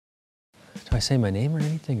Do I say my name or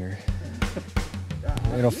anything, or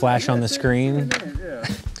it'll flash on the screen?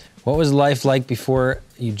 What was life like before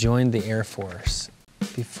you joined the Air Force?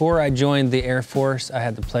 Before I joined the Air Force, I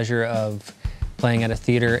had the pleasure of playing at a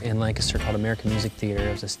theater in Lancaster called American Music Theater.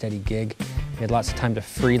 It was a steady gig. We had lots of time to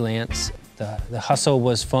freelance. The hustle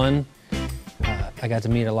was fun. I got to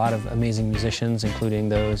meet a lot of amazing musicians,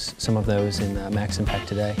 including some of those in Max Impact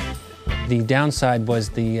today. The downside was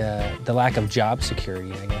the lack of job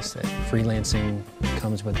security, I guess, that freelancing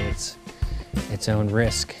comes with its own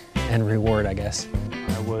risk and reward, I guess.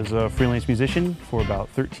 I was a freelance musician for about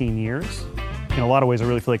 13 years. In a lot of ways, I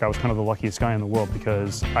really feel like I was kind of the luckiest guy in the world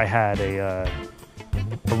because I had a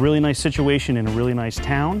really nice situation in a really nice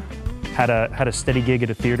town, had a steady gig at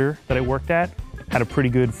a theater that I worked at, had a pretty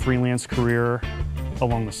good freelance career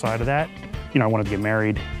along the side of that. You know, I wanted to get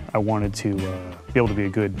married. I wanted to be able to be a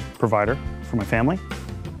good provider for my family.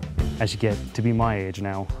 As you get to be my age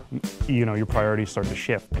now, you know, your priorities start to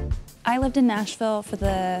shift. I lived in Nashville for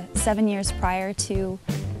the 7 years prior to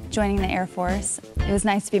joining the Air Force. It was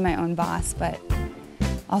nice to be my own boss, but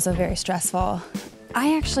also very stressful.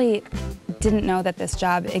 I actually didn't know that this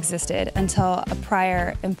job existed until a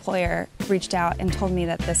prior employer reached out and told me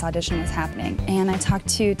that this audition was happening. And I talked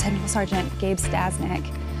to Technical Sergeant Gabe Stasnik,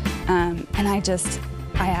 and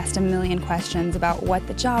I asked a million questions about what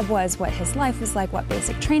the job was, what his life was like, what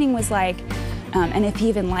basic training was like, and if he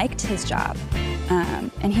even liked his job.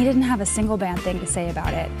 And he didn't have a single bad thing to say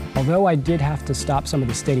about it. Although I did have to stop some of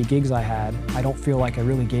the steady gigs I had, I don't feel like I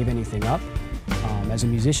really gave anything up. As a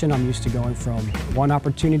musician, I'm used to going from one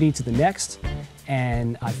opportunity to the next,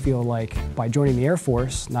 and I feel like by joining the Air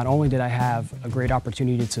Force, not only did I have a great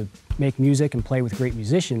opportunity to make music and play with great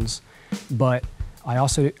musicians, but I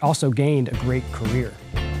also gained a great career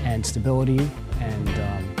and stability and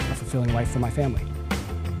a fulfilling life for my family.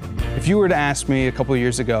 If you were to ask me a couple of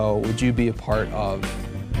years ago, would you be a part of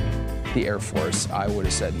the Air Force, I would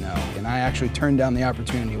have said no. And I actually turned down the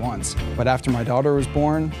opportunity once. But after my daughter was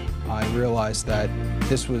born, I realized that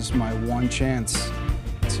this was my one chance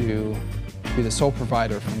to be the sole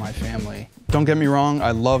provider for my family. Don't get me wrong,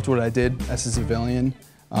 I loved what I did as a civilian,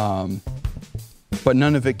 but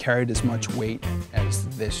none of it carried as much weight as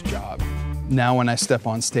this job. Now when I step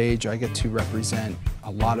on stage, I get to represent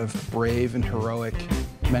a lot of brave and heroic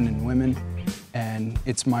men and women, and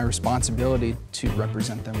it's my responsibility to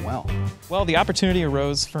represent them well. Well, the opportunity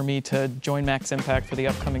arose for me to join Max Impact for the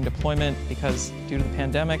upcoming deployment because due to the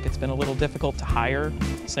pandemic, it's been a little difficult to hire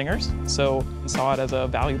singers. So I saw it as a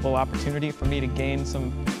valuable opportunity for me to gain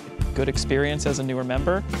some good experience as a newer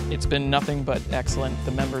member. It's been nothing but excellent.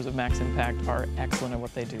 The members of Max Impact are excellent at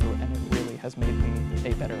what they do, and it really has made me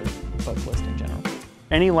a better vocalist in general.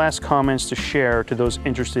 Any last comments to share to those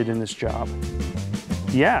interested in this job?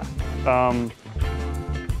 Yeah.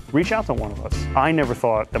 Reach out to one of us. I never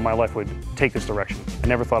thought that my life would take this direction. I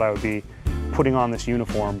never thought I would be putting on this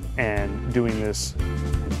uniform and doing this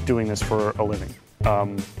for a living.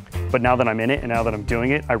 But now that I'm in it and now that I'm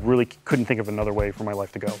doing it, I really couldn't think of another way for my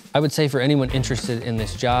life to go. I would say for anyone interested in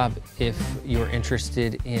this job, if you're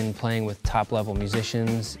interested in playing with top-level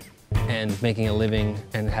musicians and making a living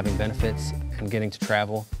and having benefits and getting to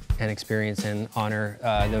travel and experience and honor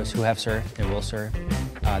those who have served and will serve,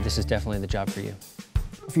 this is definitely the job for you.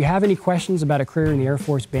 If you have any questions about a career in the Air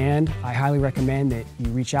Force Band, I highly recommend that you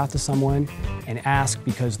reach out to someone and ask,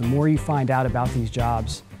 because the more you find out about these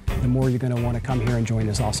jobs, the more you're going to want to come here and join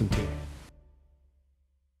this awesome team.